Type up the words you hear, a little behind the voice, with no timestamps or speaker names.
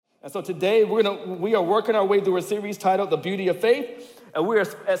And so today we are working our way through a series titled The Beauty of Faith, and we're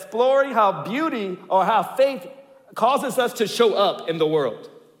exploring how beauty or how faith causes us to show up in the world.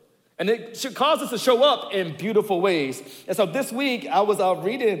 And it should cause us to show up in beautiful ways. And so this week, I was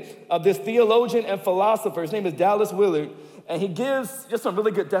reading this theologian and philosopher. His name is Dallas Willard. And he gives just some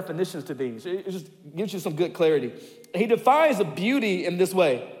really good definitions to these. It just gives you some good clarity. He defines beauty in this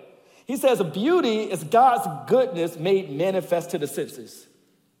way. He says, beauty is God's goodness made manifest to the senses.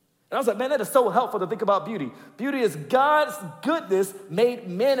 And I was like, man, that is so helpful to think about beauty. Beauty is God's goodness made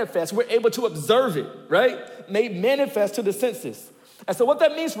manifest. We're able to observe it, right? Made manifest to the senses. And so what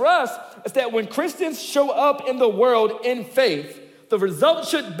that means for us is that when Christians show up in the world in faith, the result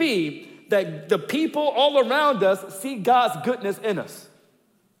should be that the people all around us see God's goodness in us.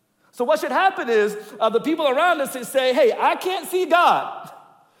 So what should happen is the people around us should say, hey, I can't see God,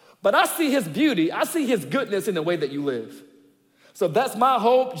 but I see his beauty. I see his goodness in the way that you live. So that's my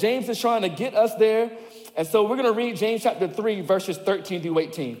hope. James is trying to get us there. And so we're going to read James chapter 3, verses 13 through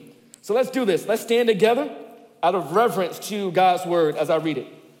 18. So let's do this. Let's stand together out of reverence to God's word as I read it.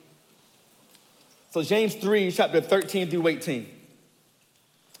 So James 3, chapter 13 through 18.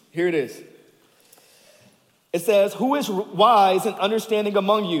 Here it is. It says, who is wise and understanding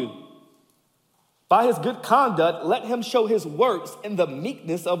among you? By his good conduct, let him show his works in the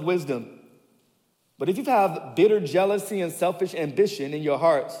meekness of wisdom. But if you have bitter jealousy and selfish ambition in your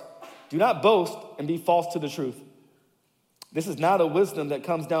hearts, do not boast and be false to the truth. This is not a wisdom that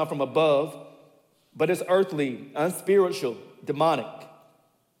comes down from above, but is earthly, unspiritual, demonic.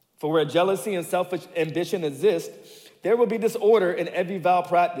 For where jealousy and selfish ambition exist, there will be disorder in every vile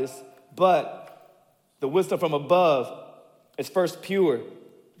practice. But the wisdom from above is first pure,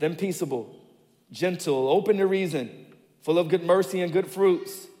 then peaceable, gentle, open to reason, full of good mercy and good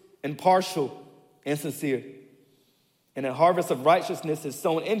fruits, impartial and sincere. And a harvest of righteousness is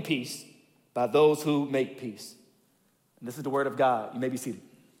sown in peace by those who make peace. And this is the word of God. You may be seated.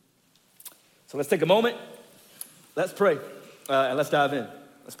 So let's take a moment. Let's pray, and let's dive in.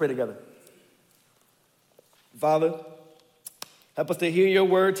 Let's pray together. Father, help us to hear your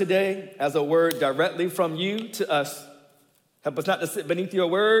word today as a word directly from you to us. Help us not to sit beneath your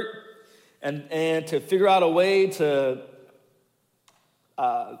word and to figure out a way to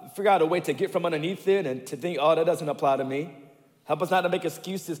get from underneath it and to think, oh, that doesn't apply to me. Help us not to make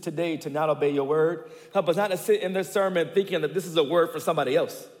excuses today to not obey your word. Help us not to sit in this sermon thinking that this is a word for somebody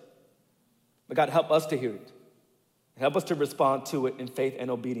else. But God, help us to hear it. Help us to respond to it in faith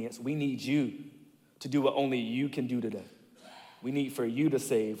and obedience. We need you to do what only you can do today. We need for you to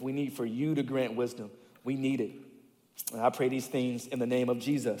save. We need for you to grant wisdom. We need it. And I pray these things in the name of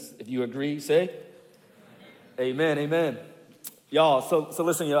Jesus. If you agree, say amen, amen. Y'all, so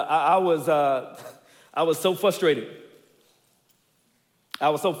listen, y'all, I was so frustrated. I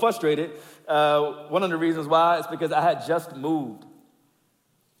was so frustrated. One of the reasons why is because I had just moved.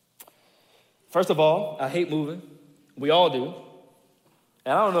 First of all, I hate moving. We all do.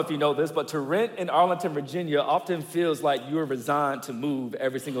 And I don't know if you know this, but to rent in Arlington, Virginia often feels like you're resigned to move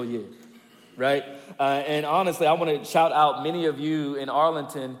every single year, right? And honestly, I want to shout out many of you in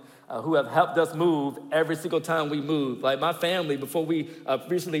Arlington who have helped us move every single time we move. Like my family, before we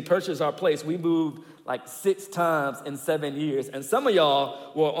recently purchased our place, we moved like 6 times in 7 years. And some of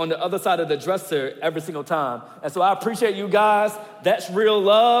y'all were on the other side of the dresser every single time. And so I appreciate you guys. That's real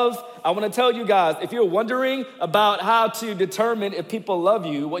love. I want to tell you guys, if you're wondering about how to determine if people love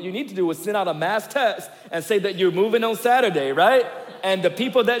you, what you need to do is send out a mass text and say that you're moving on Saturday, right? And the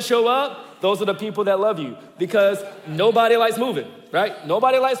people that show up, those are the people that love you, because nobody likes moving, right?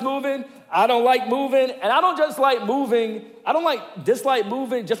 Nobody likes moving. I don't like moving, and I don't just like moving. I don't dislike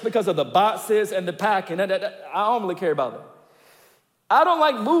moving just because of the boxes and the packing. I don't really care about that. I don't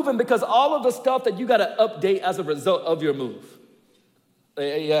like moving because all of the stuff that you got to update as a result of your move.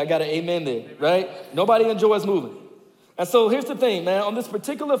 Yeah, I got an amen there, right? Nobody enjoys moving. And so here's the thing, man. On this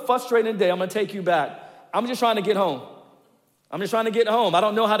particular frustrating day, I'm going to take you back. I'm just trying to get home. I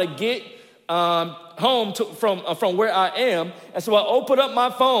don't know how to get home from where I am. And so I open up my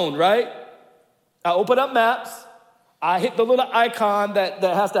phone, right? I open up Maps. I hit the little icon that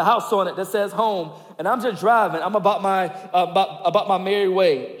has the house on it that says home. And I'm just driving. I'm about my merry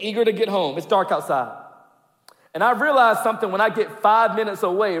way, eager to get home. It's dark outside. And I realized something when I get 5 minutes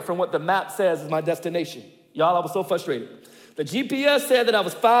away from what the map says is my destination. Y'all, I was so frustrated. The GPS said that I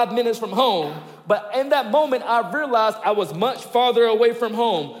was 5 minutes from home, but in that moment, I realized I was much farther away from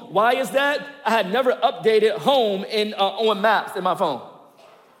home. Why is that? I had never updated home on Maps in my phone.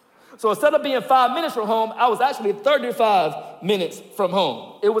 So instead of being 5 minutes from home, I was actually 35 minutes from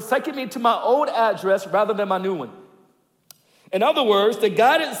home. It was taking me to my old address rather than my new one. In other words, the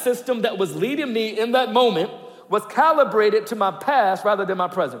guidance system that was leading me in that moment was calibrated to my past rather than my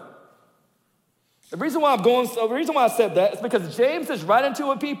present. The reason why I said that is because James is writing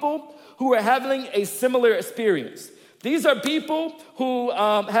to a people who are having a similar experience. These are people who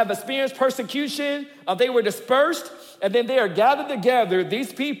have experienced persecution. They were dispersed, and then they are gathered together.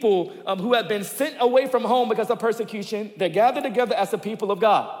 These people who have been sent away from home because of persecution, they're gathered together as the people of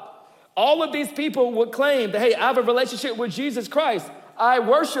God. All of these people would claim that, hey, I have a relationship with Jesus Christ. I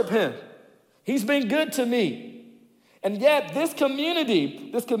worship him. He's been good to me. And yet this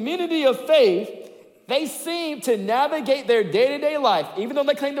community of faith, they seem to navigate their day-to-day life, even though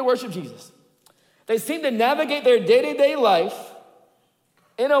they claim to worship Jesus. They seem to navigate their day-to-day life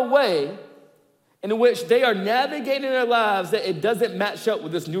in a way in which they are navigating their lives that it doesn't match up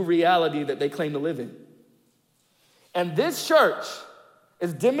with this new reality that they claim to live in. And this church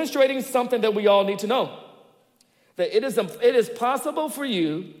is demonstrating something that we all need to know. That it is possible for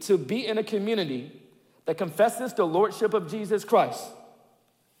you to be in a community that confesses the lordship of Jesus Christ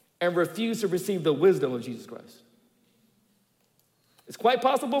and refuse to receive the wisdom of Jesus Christ. It's quite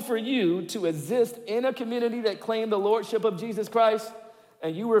possible for you to exist in a community that claims the lordship of Jesus Christ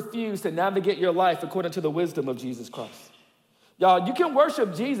and you refuse to navigate your life according to the wisdom of Jesus Christ. Y'all, you can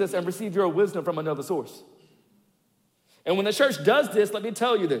worship Jesus and receive your wisdom from another source. And when the church does this, let me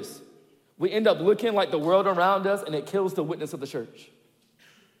tell you this. We end up looking like the world around us, and it kills the witness of the church.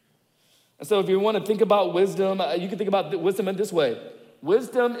 And so if you want to think about wisdom, you can think about wisdom in this way.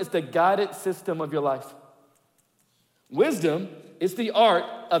 Wisdom is the guided system of your life. Wisdom is the art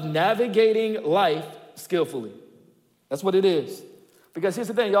of navigating life skillfully. That's what it is. Because here's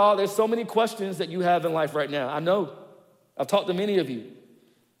the thing, y'all, there's so many questions that you have in life right now. I know. I've talked to many of you.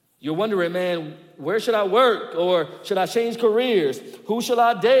 You're wondering, man, where should I work? Or should I change careers? Who should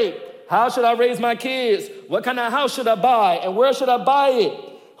I date? How should I raise my kids? What kind of house should I buy? And where should I buy it?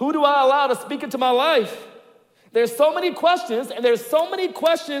 Who do I allow to speak into my life? There's so many questions, and there's so many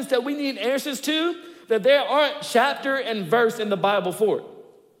questions that we need answers to that there aren't chapter and verse in the Bible for it.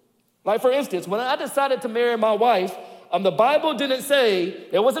 Like, for instance, when I decided to marry my wife, the Bible didn't say,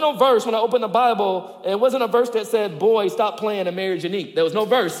 there wasn't no verse when I opened the Bible, and it wasn't a verse that said, boy, stop playing and marry Janique. There was no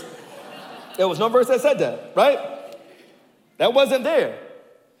verse. There was no verse that said that, right? That wasn't there.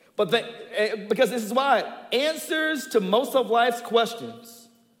 Because this is why answers to most of life's questions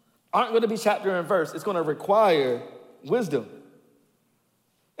aren't going to be chapter and verse. It's going to require wisdom.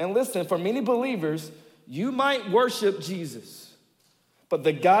 And listen, for many believers, you might worship Jesus, but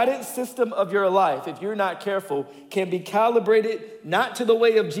the guidance system of your life, if you're not careful, can be calibrated not to the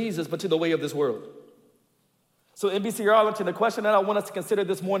way of Jesus, but to the way of this world. So MBC Arlington, the question that I want us to consider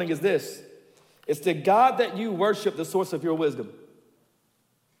this morning is this. Is the God that you worship the source of your wisdom?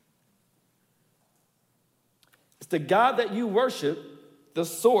 Is the God that you worship the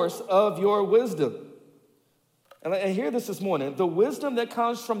source of your wisdom? And hear this morning. The wisdom that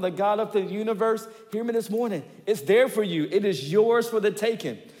comes from the God of the universe, hear me this morning. It's there for you. It is yours for the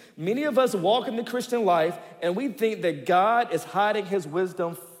taking. Many of us walk in the Christian life and we think that God is hiding his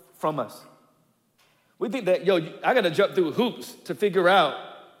wisdom from us. We think that, I got to jump through hoops to figure out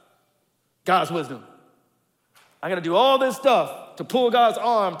God's wisdom. I got to do all this stuff to pull God's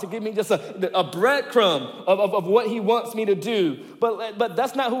arm to give me just a breadcrumb of what he wants me to do. But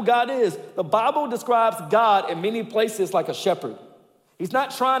that's not who God is. The Bible describes God in many places like a shepherd. He's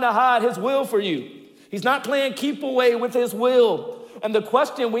not trying to hide his will for you. He's not playing keep away with his will. And the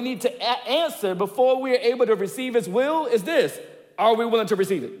question we need to answer before we are able to receive his will is this. Are we willing to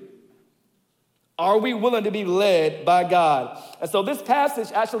receive it? Are we willing to be led by God? And so this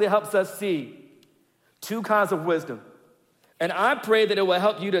passage actually helps us see two kinds of wisdom. And I pray that it will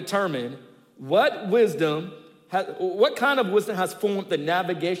help you determine what kind of wisdom has formed the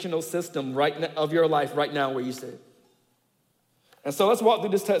navigational system of your life right now where you sit. And so let's walk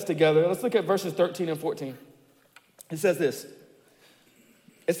through this text together. Let's look at verses 13 and 14. It says this.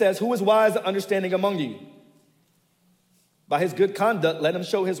 It says, who is wise and understanding among you? By his good conduct, let him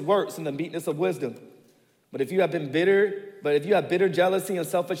show his works in the meekness of wisdom. But if you have bitter jealousy and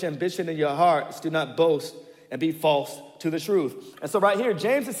selfish ambition in your hearts, do not boast and be false to the truth. And so right here,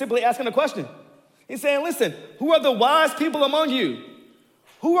 James is simply asking a question. He's saying, listen, who are the wise people among you?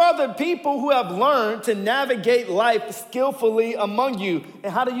 Who are the people who have learned to navigate life skillfully among you?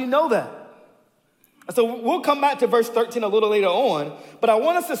 And how do you know that? And so we'll come back to verse 13 a little later on, but I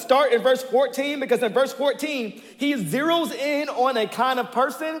want us to start in verse 14 because in verse 14, he zeroes in on a kind of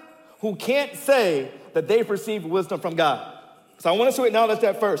person who can't say that they've received wisdom from God. So I want us to acknowledge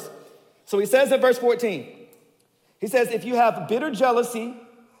that first. So he says in verse 14, he says, if you have bitter jealousy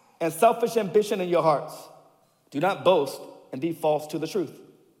and selfish ambition in your hearts, do not boast and be false to the truth.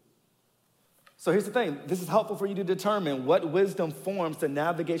 So here's the thing. This is helpful for you to determine what wisdom forms the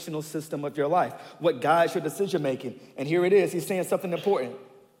navigational system of your life, what guides your decision making. And here it is. He's saying something important.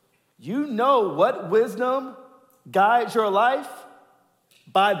 You know what wisdom guides your life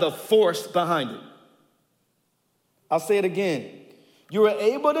by the force behind it. I'll say it again. You are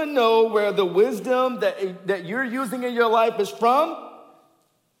able to know where the wisdom that you're using in your life is from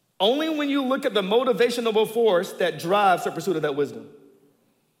only when you look at the motivational force that drives the pursuit of that wisdom.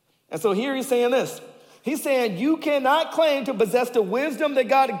 And so here he's saying this. He's saying you cannot claim to possess the wisdom that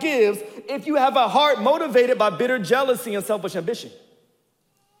God gives if you have a heart motivated by bitter jealousy and selfish ambition.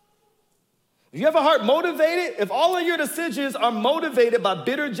 If you have a heart motivated, if all of your decisions are motivated by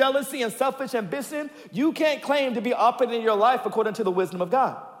bitter jealousy and selfish ambition, you can't claim to be operating your life according to the wisdom of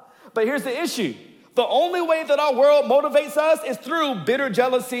God. But here's the issue. The only way that our world motivates us is through bitter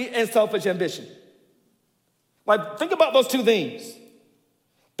jealousy and selfish ambition. Like, think about those two things.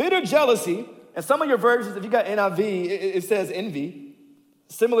 Bitter jealousy, and some of your versions, if you got NIV, it says envy,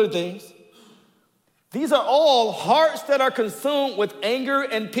 similar things. These are all hearts that are consumed with anger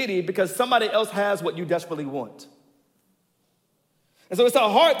and pity because somebody else has what you desperately want. And so it's a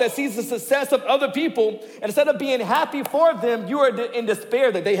heart that sees the success of other people, and instead of being happy for them, you are in despair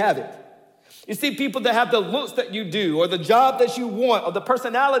that they have it. You see people that have the looks that you do, or the job that you want, or the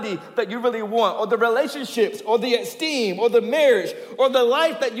personality that you really want, or the relationships, or the esteem, or the marriage, or the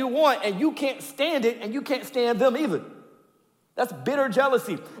life that you want, and you can't stand it, and you can't stand them either. That's bitter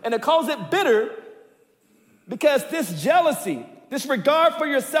jealousy. And it calls it bitter because this jealousy, this regard for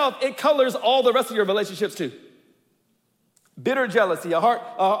yourself, it colors all the rest of your relationships too. Bitter jealousy, a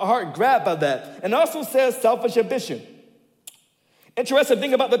heart grabbed by that. And it also says selfish ambition. Interesting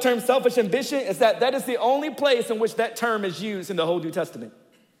thing about the term selfish ambition is that is the only place in which that term is used in the whole New Testament.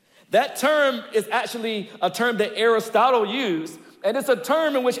 That term is actually a term that Aristotle used, and it's a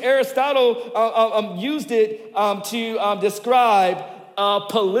term in which Aristotle used it to describe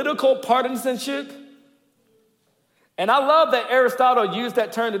political partisanship. And I love that Aristotle used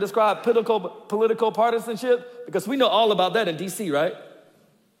that term to describe political partisanship because we know all about that in DC, right?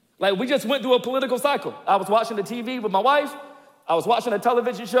 Like, we just went through a political cycle. I was watching the TV with my wife. I was watching a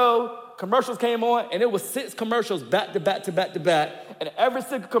television show. Commercials came on, and it was 6 commercials back to back to back to back. And every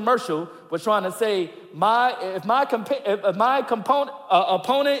single commercial was trying to say, if my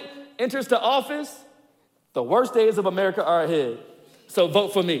opponent enters the office, the worst days of America are ahead. So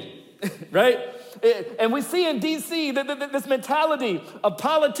vote for me, right? And we see in D.C. this mentality of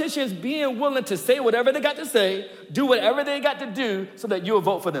politicians being willing to say whatever they got to say, do whatever they got to do so that you'll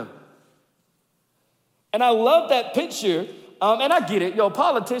vote for them. And I love that picture, and I get it. Yo,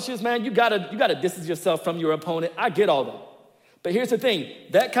 politicians, man, you gotta distance yourself from your opponent. I get all that. But here's the thing.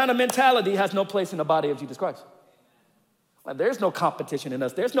 That kind of mentality has no place in the body of Jesus Christ. Like, there's no competition in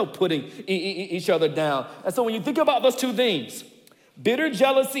us. There's no putting each other down. And so when you think about those two things, bitter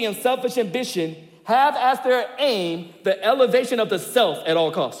jealousy and selfish ambition have as their aim the elevation of the self at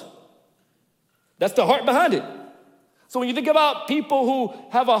all costs. That's the heart behind it. So when you think about people who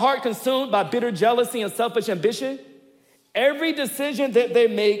have a heart consumed by bitter jealousy and selfish ambition, every decision that they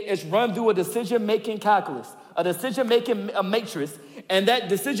make is run through a decision-making calculus, a decision-making matrix, and that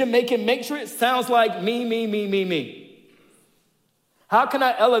decision-making matrix sounds like me. How can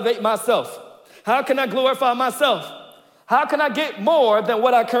I elevate myself? How can I glorify myself? How can I get more than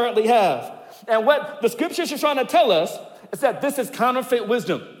what I currently have? And what the scriptures are trying to tell us is that this is counterfeit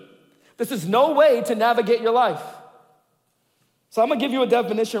wisdom. This is no way to navigate your life. So I'm going to give you a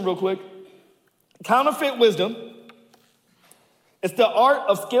definition real quick. Counterfeit wisdom is the art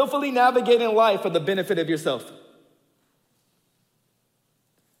of skillfully navigating life for the benefit of yourself.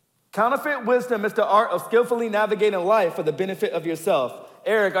 Counterfeit wisdom is the art of skillfully navigating life for the benefit of yourself.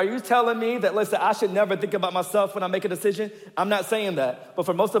 Eric, are you telling me that, listen, I should never think about myself when I make a decision? I'm not saying that. But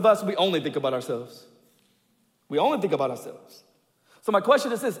for most of us, we only think about ourselves. We only think about ourselves. So my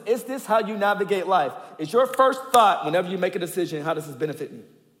question is this how you navigate life? Is your first thought whenever you make a decision, how does this benefit me?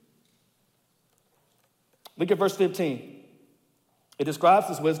 Look at verse 15. It describes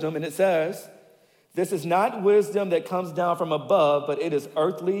this wisdom, and it says, this is not wisdom that comes down from above, but it is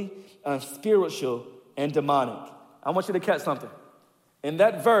earthly, spiritual, and demonic. I want you to catch something. In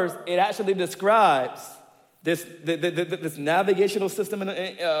that verse, it actually describes this navigational system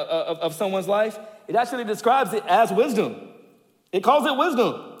of someone's life. It actually describes it as wisdom. It calls it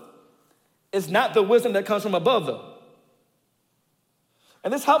wisdom. It's not the wisdom that comes from above, though.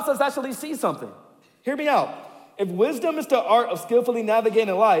 And this helps us actually see something. Hear me out. If wisdom is the art of skillfully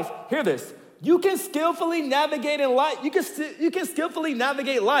navigating life, hear this. You can skillfully navigate in life. You can skillfully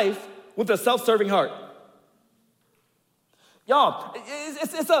navigate life with a self-serving heart. Y'all,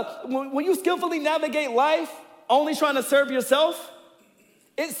 when you skillfully navigate life, only trying to serve yourself,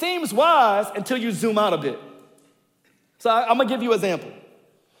 it seems wise until you zoom out a bit. So I'm gonna give you an example.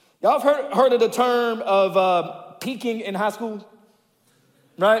 Y'all have heard of the term of peaking in high school,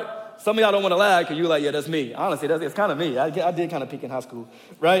 right? Some of y'all don't want to laugh because you're like, yeah, that's me. Honestly, it's kind of me. I did kind of peak in high school,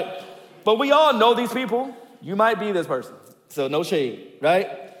 right? But we all know these people. You might be this person, so no shade,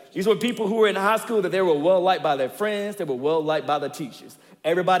 right? These were people who were in high school that they were well-liked by their friends. They were well-liked by the teachers.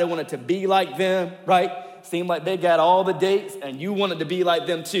 Everybody wanted to be like them, right? Seemed like they got all the dates, and you wanted to be like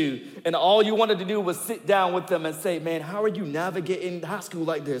them too. And all you wanted to do was sit down with them and say, man, how are you navigating high school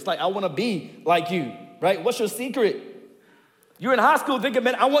like this? Like, I want to be like you, right? What's your secret? You're in high school thinking,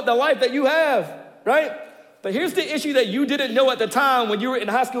 man, I want the life that you have, right? But here's the issue that you didn't know at the time when you were in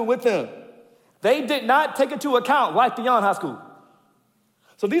high school with them. They did not take into account life beyond high school.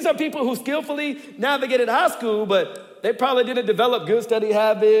 So these are people who skillfully navigated high school, but they probably didn't develop good study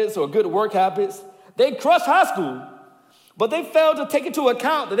habits or good work habits. They crushed high school, but they failed to take into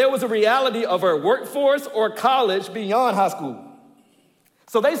account that there was a reality of a workforce or college beyond high school.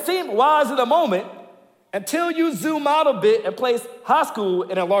 So they seemed wise in the moment until you zoom out a bit and place high school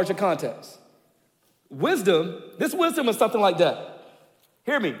in a larger context. This wisdom is something like that.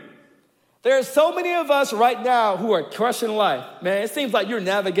 Hear me. There are so many of us right now who are crushing life. Man, it seems like you're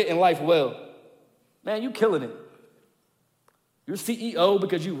navigating life well. Man, you killing it. You're CEO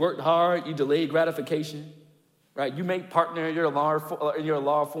because you worked hard, you delayed gratification, right? You make partner in your law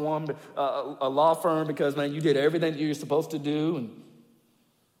firm because, man, you did everything that you're supposed to do, and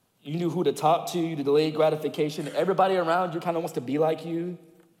you knew who to talk to, you delayed gratification. Everybody around you kind of wants to be like you.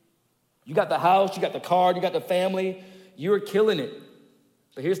 You got the house, you got the car, you got the family. You're killing it.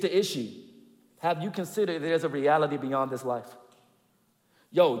 But here's the issue. Have you considered there's a reality beyond this life?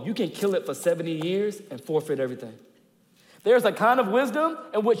 Yo, you can kill it for 70 years and forfeit everything. There's a kind of wisdom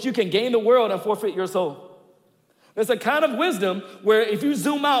in which you can gain the world and forfeit your soul. There's a kind of wisdom where if you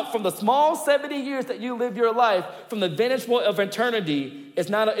zoom out from the small 70 years that you live your life, from the vantage point of eternity, it's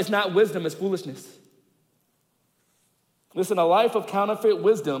not wisdom, it's foolishness. Listen, a life of counterfeit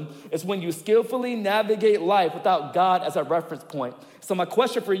wisdom is when you skillfully navigate life without God as a reference point. So my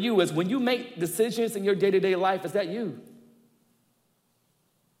question for you is, when you make decisions in your day-to-day life, is that you?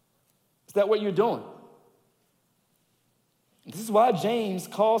 Is that what you're doing? This is why James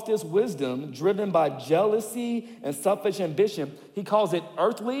calls this wisdom driven by jealousy and selfish ambition. He calls it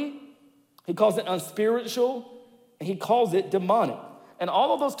earthly, he calls it unspiritual, and he calls it demonic. And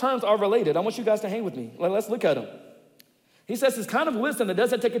all of those terms are related. I want you guys to hang with me. Let's look at them. He says this kind of wisdom that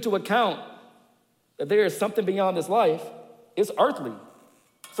doesn't take into account that there is something beyond this life is earthly.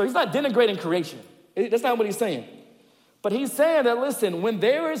 So he's not denigrating creation. That's not what he's saying. But he's saying that, listen, when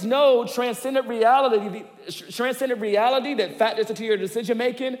there is no transcendent reality that factors into your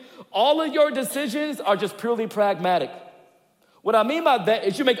decision-making, all of your decisions are just purely pragmatic. What I mean by that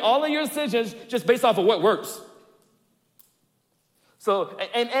is you make all of your decisions just based off of what works. So,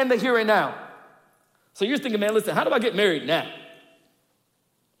 and the here and now. So you're thinking, man, listen, how do I get married now?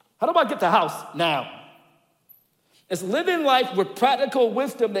 How do I get the house now? It's living life with practical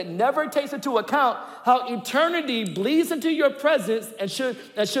wisdom that never takes into account how eternity bleeds into your presence and should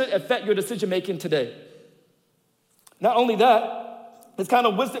affect your decision-making today. Not only that, this kind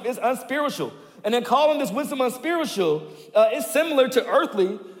of wisdom is unspiritual. And in calling this wisdom unspiritual, it's similar to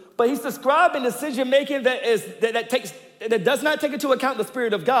earthly, but he's describing decision-making that does not take into account the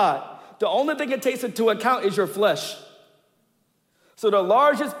Spirit of God. The only thing it takes into account is your flesh. So the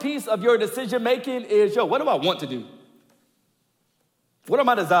largest piece of your decision-making is, what do I want to do? What are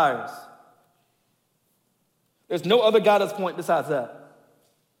my desires? There's no other guidance point besides that.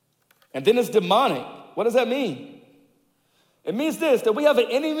 And then it's demonic. What does that mean? It means this, that we have an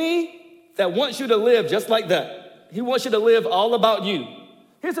enemy that wants you to live just like that. He wants you to live all about you.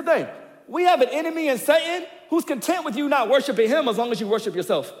 Here's the thing. We have an enemy in Satan who's content with you not worshiping him as long as you worship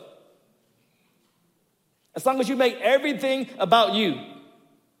yourself. As long as you make everything about you.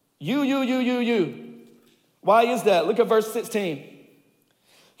 You. Why is that? Look at verse 16.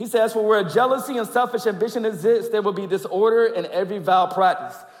 He says, for where jealousy and selfish ambition exists, there will be disorder in every vile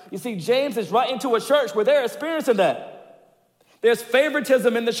practice. You see, James is writing to a church where they're experiencing that. There's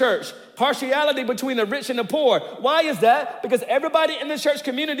favoritism in the church, partiality between the rich and the poor. Why is that? Because everybody in the church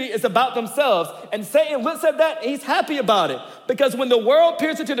community is about themselves. And Satan looks at that and he's happy about it. Because when the world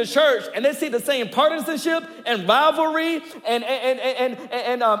peers into the church and they see the same partisanship and rivalry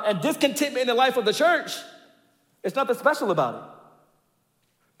and discontentment in the life of the church, it's nothing special about it.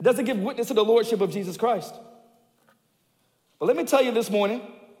 It doesn't give witness to the lordship of Jesus Christ. But let me tell you this morning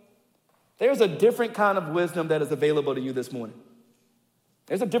There's a different kind of wisdom that is available to you this morning.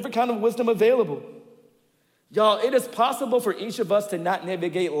 There's a different kind of wisdom available. Y'all, it is possible for each of us to not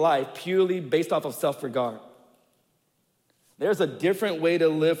navigate life purely based off of self-regard. There's a different way to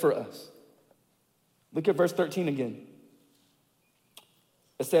live for us. Look at verse 13 again.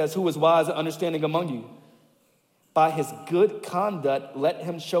 It says, who is wise and understanding among you? By his good conduct, let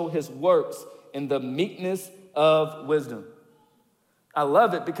him show his works in the meekness of wisdom. I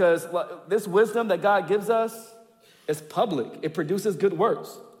love it because this wisdom that God gives us is public. It produces good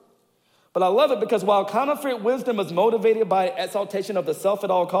works. But I love it because while counterfeit wisdom is motivated by exaltation of the self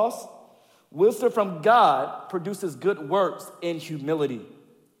at all costs, wisdom from God produces good works in humility.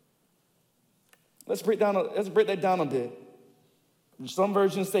 Let's break that down a bit. Some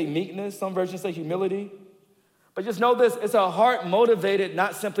versions say meekness, some versions say humility. But just know this, it's a heart motivated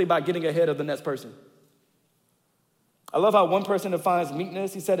not simply by getting ahead of the next person. I love how one person defines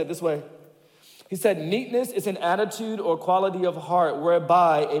meekness. He said it this way. He said, meekness is an attitude or quality of heart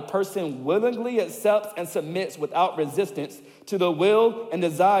whereby a person willingly accepts and submits without resistance to the will and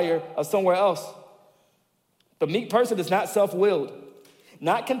desire of somewhere else. The meek person is not self-willed,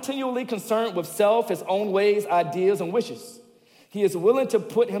 not continually concerned with self, his own ways, ideas, and wishes. He is willing to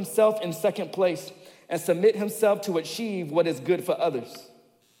put himself in second place and submit himself to achieve what is good for others.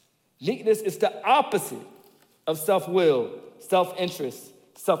 Meekness is the opposite of self-will, self-interest,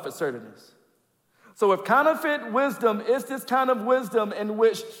 self-assertiveness. So if counterfeit wisdom is this kind of wisdom in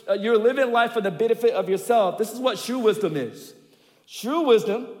which you're living life for the benefit of yourself, this is what true wisdom is. True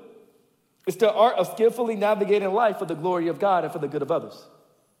wisdom is the art of skillfully navigating life for the glory of God and for the good of others.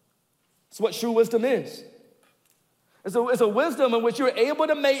 It's what true wisdom is. It's a wisdom in which you're able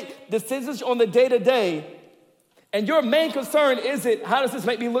to make decisions on the day-to-day, and your main concern isn't, how does this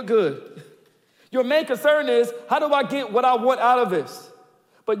make me look good? Your main concern is, how do I get what I want out of this?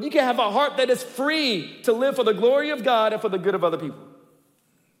 But you can have a heart that is free to live for the glory of God and for the good of other people.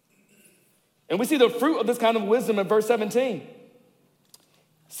 And we see the fruit of this kind of wisdom in verse 17.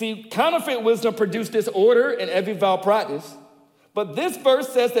 See, counterfeit wisdom produced disorder in every vile practice. But this verse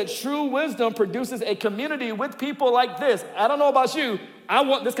says that true wisdom produces a community with people like this. I don't know about you. I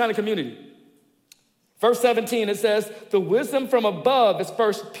want this kind of community. Verse 17, it says, the wisdom from above is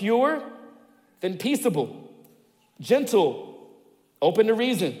first pure, then peaceable, gentle, open to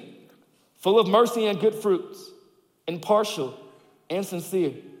reason, full of mercy and good fruits, impartial and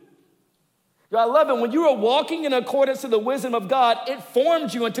sincere. I love it. When you are walking in accordance to the wisdom of God, it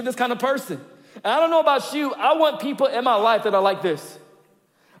formed you into this kind of person. And I don't know about you, I want people in my life that are like this.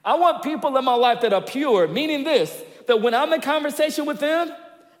 I want people in my life that are pure, meaning this, that when I'm in conversation with them,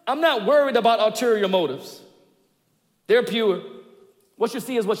 I'm not worried about ulterior motives. They're pure. What you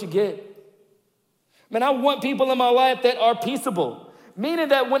see is what you get. Man, I want people in my life that are peaceable, meaning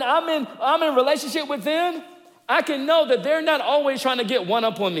that when I'm in relationship with them, I can know that they're not always trying to get one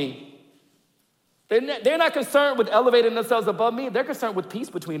up on me. They're not concerned with elevating themselves above me. They're concerned with peace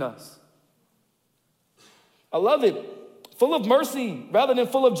between us. I love it. Full of mercy rather than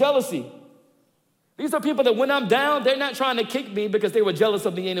full of jealousy. These are people that when I'm down, they're not trying to kick me because they were jealous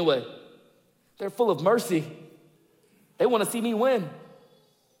of me anyway. They're full of mercy. They want to see me win.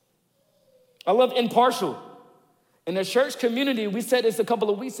 I love impartial. In the church community, we said this a couple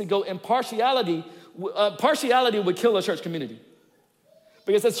of weeks ago, partiality would kill a church community.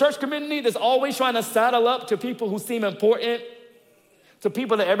 Because a church community that's always trying to saddle up to people who seem important, to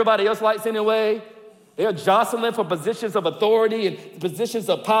people that everybody else likes anyway. They're jostling for positions of authority and positions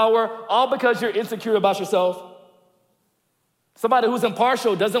of power, all because you're insecure about yourself. Somebody who's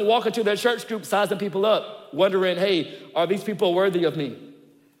impartial doesn't walk into their church group sizing people up, wondering, hey, are these people worthy of me?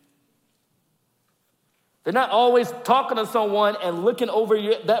 They're not always talking to someone and looking over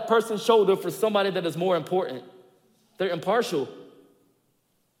that person's shoulder for somebody that is more important. They're impartial.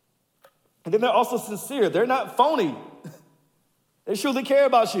 And then they're also sincere. They're not phony. They truly care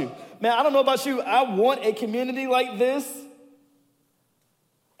about you. Man, I don't know about you. I want a community like this.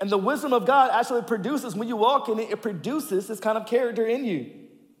 And the wisdom of God actually produces, when you walk in it, it produces this kind of character in you.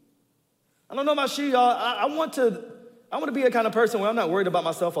 I don't know about you, y'all. I want to be a kind of person where I'm not worried about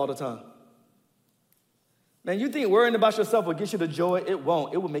myself all the time. Man, you think worrying about yourself will get you the joy? It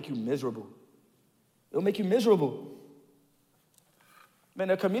won't. It will make you miserable. It will make you miserable.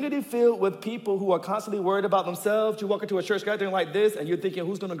 Man, a community filled with people who are constantly worried about themselves. You walk into a church gathering like this, and you're thinking,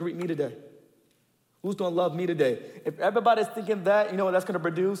 who's going to greet me today? Who's going to love me today? If everybody's thinking that, you know what that's going to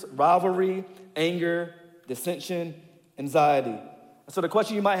produce? Rivalry, anger, dissension, anxiety. So the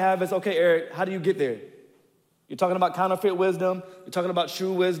question you might have is, okay, Eric, how do you get there? You're talking about counterfeit wisdom. You're talking about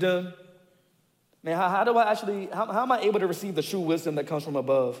true wisdom. Man, how am I able to receive the true wisdom that comes from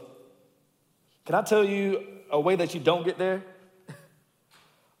above? Can I tell you a way that you don't get there?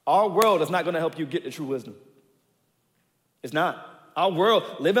 Our world is not going to help you get to true wisdom. It's not. Our world,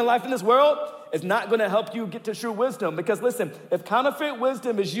 living life in this world, is not going to help you get to true wisdom. Because listen, if counterfeit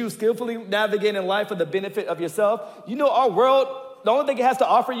wisdom is you skillfully navigating life for the benefit of yourself, you know our world, the only thing it has to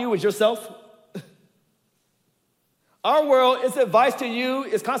offer you is yourself. Our world, its advice to you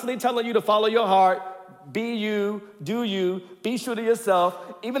is constantly telling you to follow your heart, be you, do you, be true to yourself.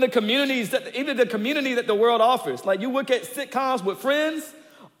 Even the community that the world offers. Like you look at sitcoms with friends,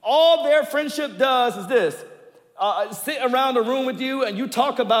 all their friendship does is this. Sit around the room with you and you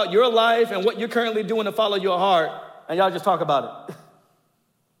talk about your life and what you're currently doing to follow your heart, and y'all just talk about it.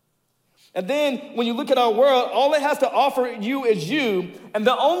 And then when you look at our world, all it has to offer you is you. And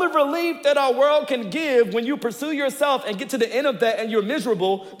the only relief that our world can give when you pursue yourself and get to the end of that and you're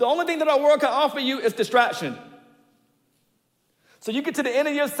miserable, the only thing that our world can offer you is distraction. So you get to the end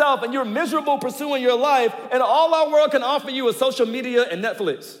of yourself and you're miserable pursuing your life, and all our world can offer you is social media and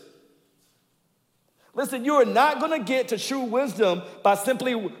Netflix. Listen, you are not going to get to true wisdom by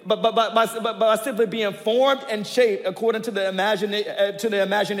simply being formed and shaped according to the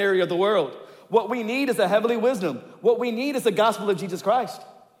imaginary of the world. What we need is a heavenly wisdom. What we need is the gospel of Jesus Christ.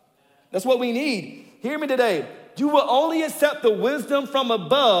 That's what we need. Hear me today. You will only accept the wisdom from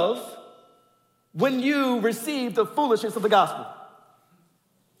above when you receive the foolishness of the gospel.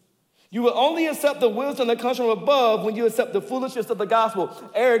 You will only accept the wisdom that comes from above when you accept the foolishness of the gospel.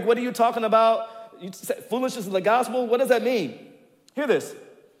 Eric, what are you talking about? You said foolishness of the gospel? What does that mean? Hear this.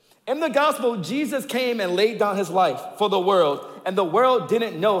 In the gospel, Jesus came and laid down his life for the world, and the world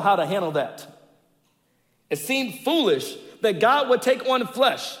didn't know how to handle that. It seemed foolish that God would take on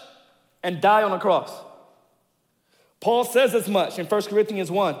flesh and die on a cross. Paul says as much in 1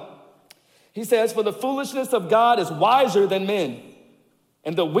 Corinthians 1. He says, "For the foolishness of God is wiser than men,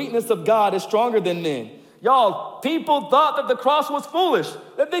 and the weakness of God is stronger than men." Y'all, people thought that the cross was foolish.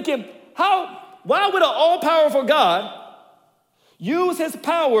 They're thinking, why would an all-powerful God use his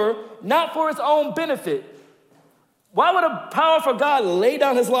power not for his own benefit? Why would a powerful God lay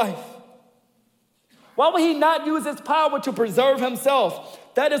down his life? Why would he not use his power to preserve himself?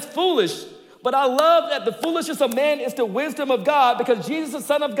 That is foolish. But I love that the foolishness of man is the wisdom of God, because Jesus, the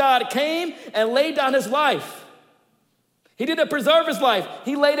Son of God, came and laid down his life. He didn't preserve his life.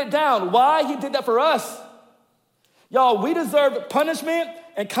 He laid it down. Why? He did that for us. Y'all, we deserve punishment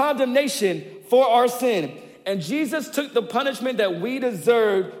and condemnation for our sin. And Jesus took the punishment that we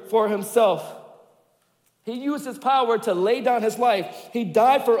deserved for himself. He used his power to lay down his life. He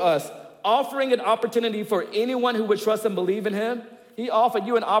died for us, offering an opportunity for anyone who would trust and believe in him. He offered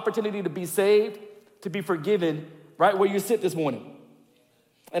you an opportunity to be saved, to be forgiven, right where you sit this morning.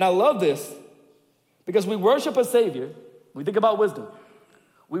 And I love this because we worship a Savior. We think about wisdom.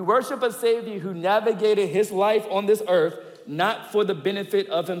 We worship a Savior who navigated his life on this earth, not for the benefit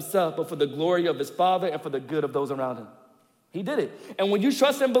of himself, but for the glory of his Father and for the good of those around him. He did it. And when you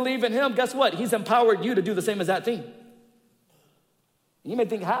trust and believe in him, guess what? He's empowered you to do the same exact thing. You may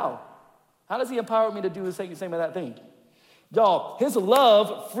think, how? How does he empower me to do the same exact thing? Y'all, his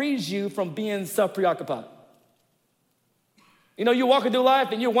love frees you from being self-preoccupied. You know, you're walking through life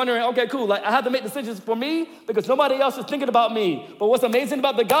and you're wondering, okay, cool, like I have to make decisions for me because nobody else is thinking about me. But what's amazing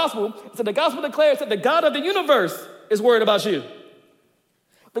about the gospel is that the gospel declares that the God of the universe is worried about you.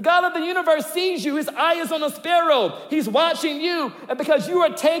 The God of the universe sees you. His eye is on a sparrow. He's watching you. And because you are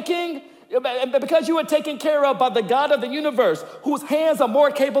taken care of by the God of the universe, whose hands are more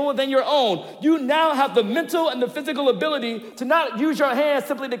capable than your own, you now have the mental and the physical ability to not use your hands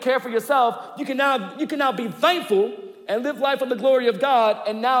simply to care for yourself. You can now be thankful and live life for the glory of God,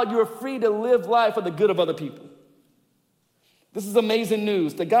 and now you're free to live life for the good of other people. This is amazing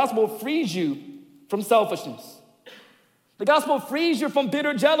news. The gospel frees you from selfishness. The gospel frees you from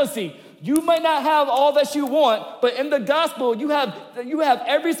bitter jealousy. You might not have all that you want, but in the gospel, you have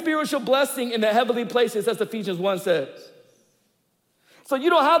every spiritual blessing in the heavenly places, as Ephesians 1 says. So you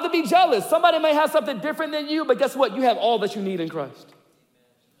don't have to be jealous. Somebody may have something different than you, but guess what? You have all that you need in Christ.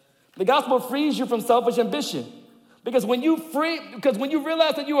 The gospel frees you from selfish ambition. Because when you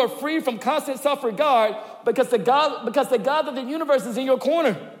realize that you are free from constant self-regard, because the God of the universe is in your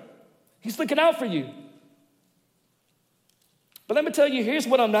corner. He's looking out for you. But let me tell you, here's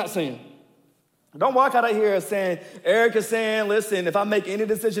what I'm not saying. Don't walk out of here saying, Eric is saying, listen, if I make any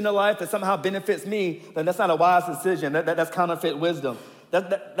decision in life that somehow benefits me, then that's not a wise decision. That's counterfeit wisdom.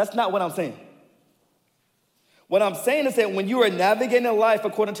 That's not what I'm saying. What I'm saying is that when you are navigating life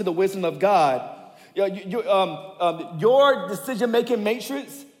according to the wisdom of God, your decision-making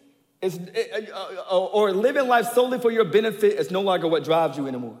matrix or living life solely for your benefit is no longer what drives you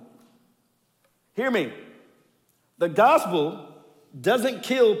anymore. Hear me. The gospel doesn't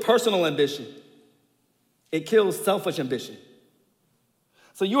kill personal ambition. It kills selfish ambition.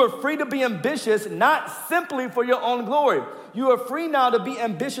 So you are free to be ambitious, not simply for your own glory. You are free now to be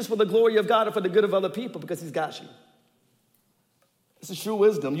ambitious for the glory of God and for the good of other people because he's got you. This is true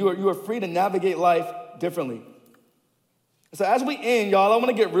wisdom. You are free to navigate life differently. So as we end, y'all, I want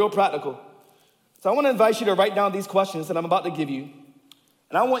to get real practical. So I want to invite you to write down these questions that I'm about to give you.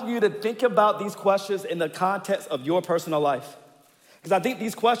 And I want you to think about these questions in the context of your personal life. Because I think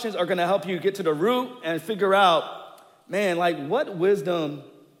these questions are going to help you get to the root and figure out, man, like what wisdom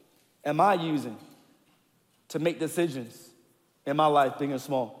am I using to make decisions in my life, big and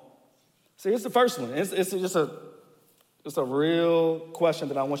small? So here's the first one. It's just a real question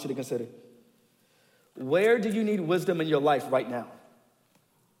that I want you to consider. Where do you need wisdom in your life right now?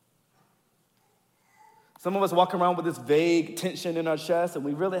 Some of us walk around with this vague tension in our chest, and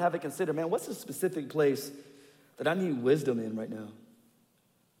we really haven't considered, man, what's the specific place that I need wisdom in right now?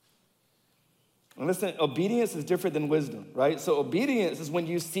 And listen, obedience is different than wisdom, right? So obedience is when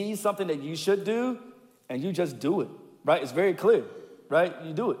you see something that you should do, and you just do it, right? It's very clear, right?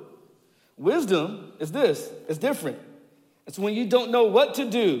 You do it. Wisdom is this. It's different. It's when you don't know what to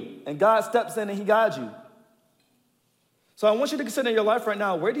do, and God steps in and he guides you. So I want you to consider in your life right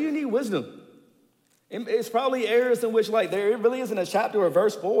now, where do you need wisdom? It's probably areas in which, like, there really isn't a chapter or a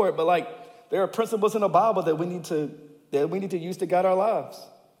verse for it, but, like, there are principles in the Bible that we need to use to guide our lives.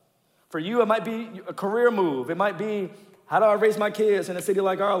 For you, it might be a career move. It might be, how do I raise my kids in a city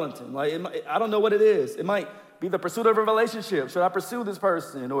like Arlington? Like, I don't know what it is. It might be the pursuit of a relationship. Should I pursue this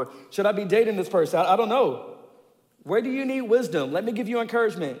person? Or should I be dating this person? I don't know. Where do you need wisdom? Let me give you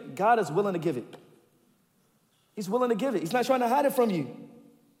encouragement. God is willing to give it. He's willing to give it. He's not trying to hide it from you.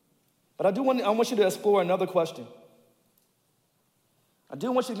 But I want you to explore another question. I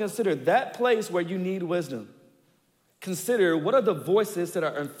do want you to consider that place where you need wisdom. Consider what are the voices that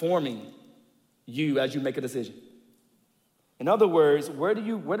are informing you as you make a decision. In other words, where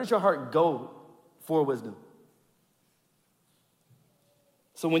does your heart go for wisdom?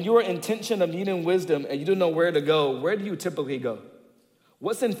 So when you are in tension of needing wisdom and you don't know where to go, where do you typically go?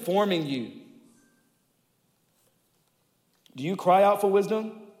 What's informing you? Do you cry out for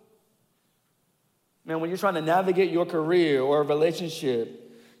wisdom? Man, when you're trying to navigate your career or a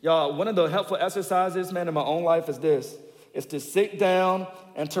relationship, y'all, one of the helpful exercises, man, in my own life is this. It's to sit down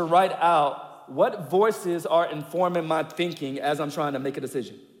and to write out what voices are informing my thinking as I'm trying to make a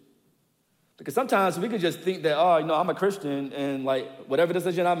decision. Because sometimes we could just think that, I'm a Christian, and like whatever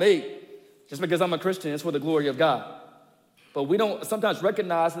decision I make, just because I'm a Christian, it's for the glory of God. But we don't sometimes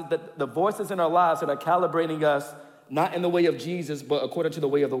recognize that the voices in our lives that are calibrating us, not in the way of Jesus, but according to the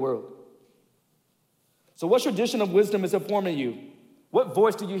way of the world. So what tradition of wisdom is informing you? What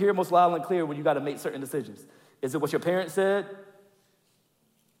voice do you hear most loud and clear when you got to make certain decisions? Is it what your parents said?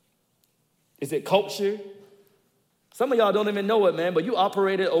 Is it culture? Some of y'all don't even know it, man, but you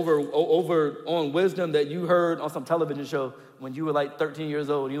operated over on wisdom that you heard on some television show when you were like 13 years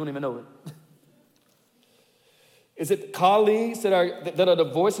old. You don't even know it. Is it colleagues that are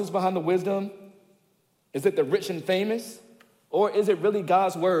the voices behind the wisdom? Is it the rich and famous? Or is it really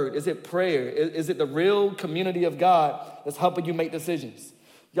God's word? Is it prayer? Is it the real community of God that's helping you make decisions?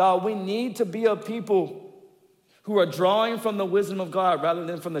 Y'all, we need to be a people who are drawing from the wisdom of God rather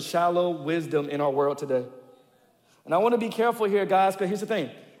than from the shallow wisdom in our world today. And I want to be careful here, guys, because here's the thing.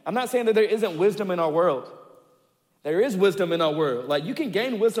 I'm not saying that there isn't wisdom in our world. There is wisdom in our world. Like, you can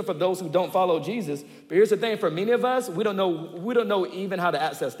gain wisdom for those who don't follow Jesus. But here's the thing. For many of us, we don't know even how to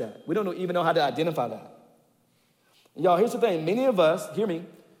access that. We don't even know how to identify that. Y'all, here's the thing. Many of us, hear me,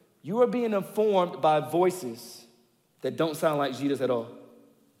 you are being informed by voices that don't sound like Jesus at all.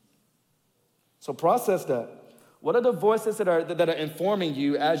 So process that. What are the voices that are informing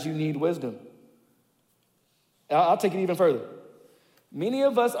you as you need wisdom? I'll take it even further. Many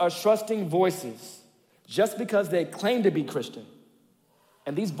of us are trusting voices just because they claim to be Christian.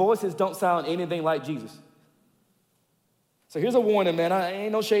 And these voices don't sound anything like Jesus. So here's a warning, man. I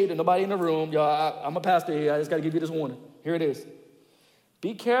ain't no shade to nobody in the room. Y'all, I'm a pastor here. I just got to give you this warning. Here it is.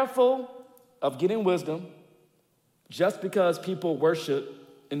 Be careful of getting wisdom just because people worship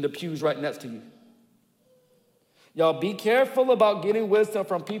in the pews right next to you. Y'all, be careful about getting wisdom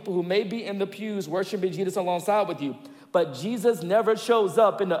from people who may be in the pews worshiping Jesus alongside with you, but Jesus never shows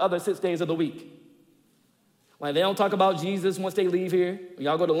up in the other 6 days of the week. Like, they don't talk about Jesus once they leave here. When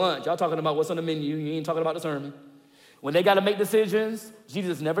y'all go to lunch, y'all talking about what's on the menu. You ain't talking about the sermon. When they got to make decisions,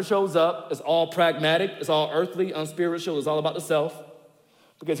 Jesus never shows up. It's all pragmatic. It's all earthly, unspiritual. It's all about the self.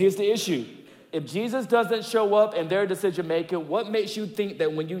 Because here's the issue. If Jesus doesn't show up in their decision-making, what makes you think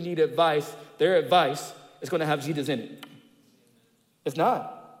that when you need advice their advice is going to have Jesus in it. It's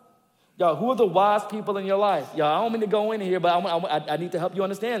not. Y'all, who are the wise people in your life? Y'all, I don't mean to go in here, but I need to help you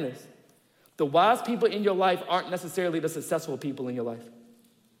understand this. The wise people in your life aren't necessarily the successful people in your life.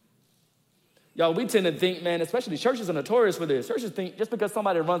 Y'all, we tend to think, man, especially churches are notorious for this. Churches think just because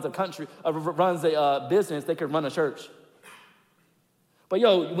somebody runs a business, they can run a church. But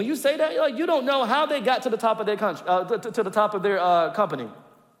yo, when you say that, you don't know how they got to the top of their to the top of their company.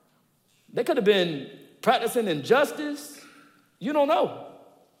 They could have been practicing injustice. You don't know.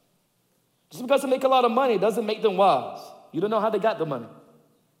 Just because they make a lot of money doesn't make them wise. You don't know how they got the money.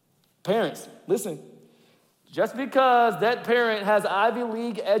 Parents, listen. Just because that parent has Ivy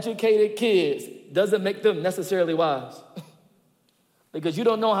League educated kids doesn't make them necessarily wise. Because you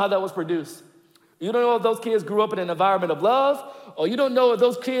don't know how that was produced. You don't know if those kids grew up in an environment of love, or you don't know if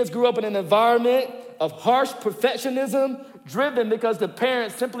those kids grew up in an environment of harsh perfectionism driven because the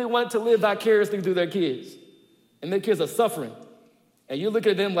parents simply wanted to live vicariously through their kids. And their kids are suffering. And you look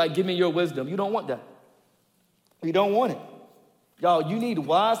at them like, give me your wisdom. You don't want that. You don't want it. Y'all, you need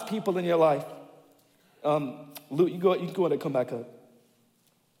wise people in your life. Luke, you can go ahead and come back up.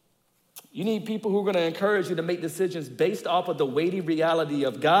 You need people who are going to encourage you to make decisions based off of the weighty reality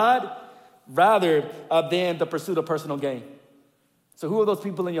of God rather than the pursuit of personal gain. So who are those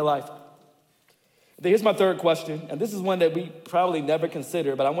people in your life? Here's my third question, and this is one that we probably never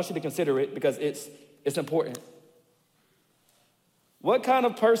consider, but I want you to consider it because it's important. What kind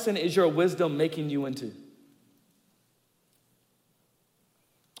of person is your wisdom making you into?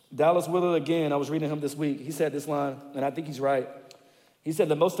 Dallas Willard, again, I was reading him this week. He said this line, and I think he's right. He said,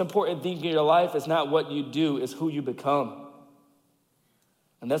 the most important thing in your life is not what you do, it's who you become.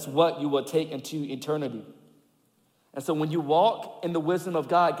 And that's what you will take into eternity. And so when you walk in the wisdom of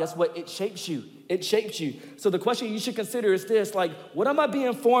God, guess what? It shapes you. It shapes you. So the question you should consider is this, like, what am I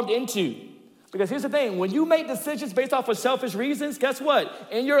being formed into? Because here's the thing, when you make decisions based off of selfish reasons, guess what?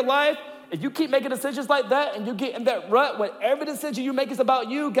 In your life, if you keep making decisions like that and you get in that rut when every decision you make is about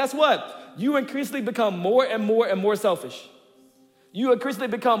you, guess what? You increasingly become more and more and more selfish. You increasingly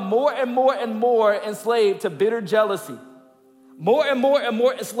become more and more enslaved to bitter jealousy. More and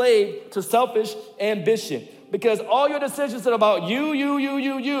more enslaved to selfish ambition. Because all your decisions are about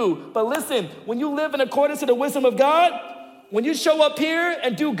you. But listen, when you live in accordance to the wisdom of God, when you show up here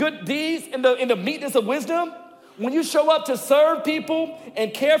and do good deeds in the meekness of wisdom, when you show up to serve people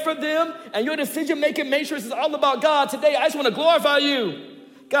and care for them, and your decision-making matrix is all about God, today I just want to glorify you.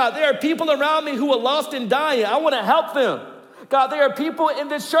 God, there are people around me who are lost and dying. I want to help them. God, there are people in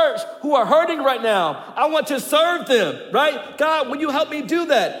this church who are hurting right now. I want to serve them, right? God, will you help me do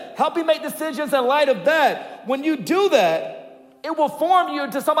that? Help me make decisions in light of that. When you do that, it will form you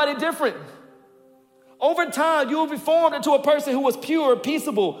into somebody different. Over time, you will be formed into a person who is pure,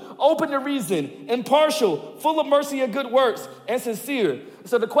 peaceable, open to reason, impartial, full of mercy and good works, and sincere.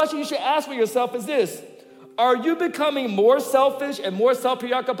 So the question you should ask for yourself is this: are you becoming more selfish and more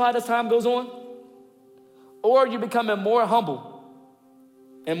self-preoccupied as time goes on? Or are you becoming more humble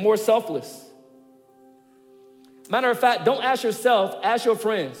and more selfless? Matter of fact, don't ask yourself, ask your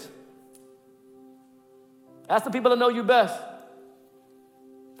friends. Ask the people that know you best.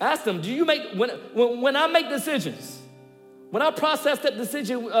 Ask them, do you make, when I make decisions, when I process that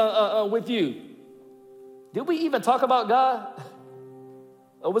decision with you, did we even talk about God?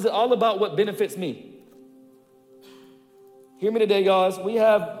 Or was it all about what benefits me? Hear me today, guys. We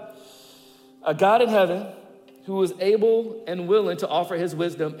have a God in heaven who is able and willing to offer his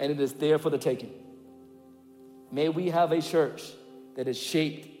wisdom, and it is there for the taking. May we have a church that is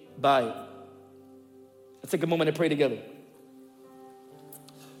shaped by it. Let's take a moment and pray together.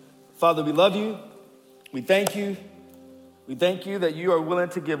 Father, we love you. We thank you. We thank you that you are willing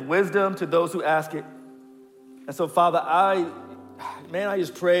to give wisdom to those who ask it. And so, Father, I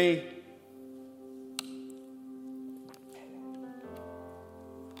just pray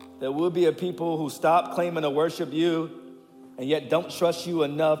that we'll be a people who stop claiming to worship you and yet don't trust you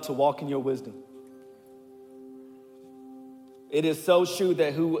enough to walk in your wisdom. It is so true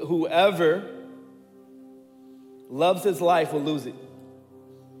that whoever loves his life will lose it.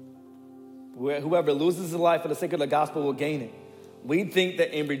 Whoever loses his life for the sake of the gospel will gain it. We think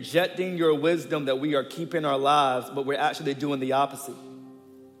that in rejecting your wisdom that we are keeping our lives, but we're actually doing the opposite.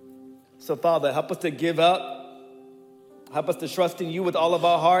 So, Father, help us to give up. Help us to trust in you with all of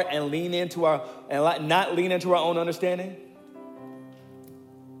our heart and not lean into our own understanding.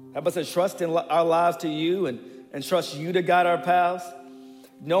 Help us to trust in our lives to you and trust you to guide our paths.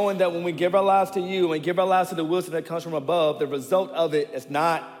 Knowing that when we give our lives to you and give our lives to the wisdom that comes from above, the result of it is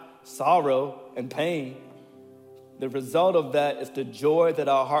not sorrow and pain. the result of that is the joy that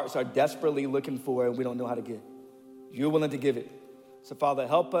our hearts are desperately looking for and we don't know how to get. You're willing to give it. So, Father,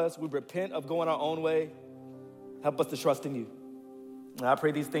 help us. We repent of going our own way. Help us to trust in you. And I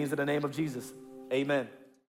pray these things in the name of Jesus. Amen.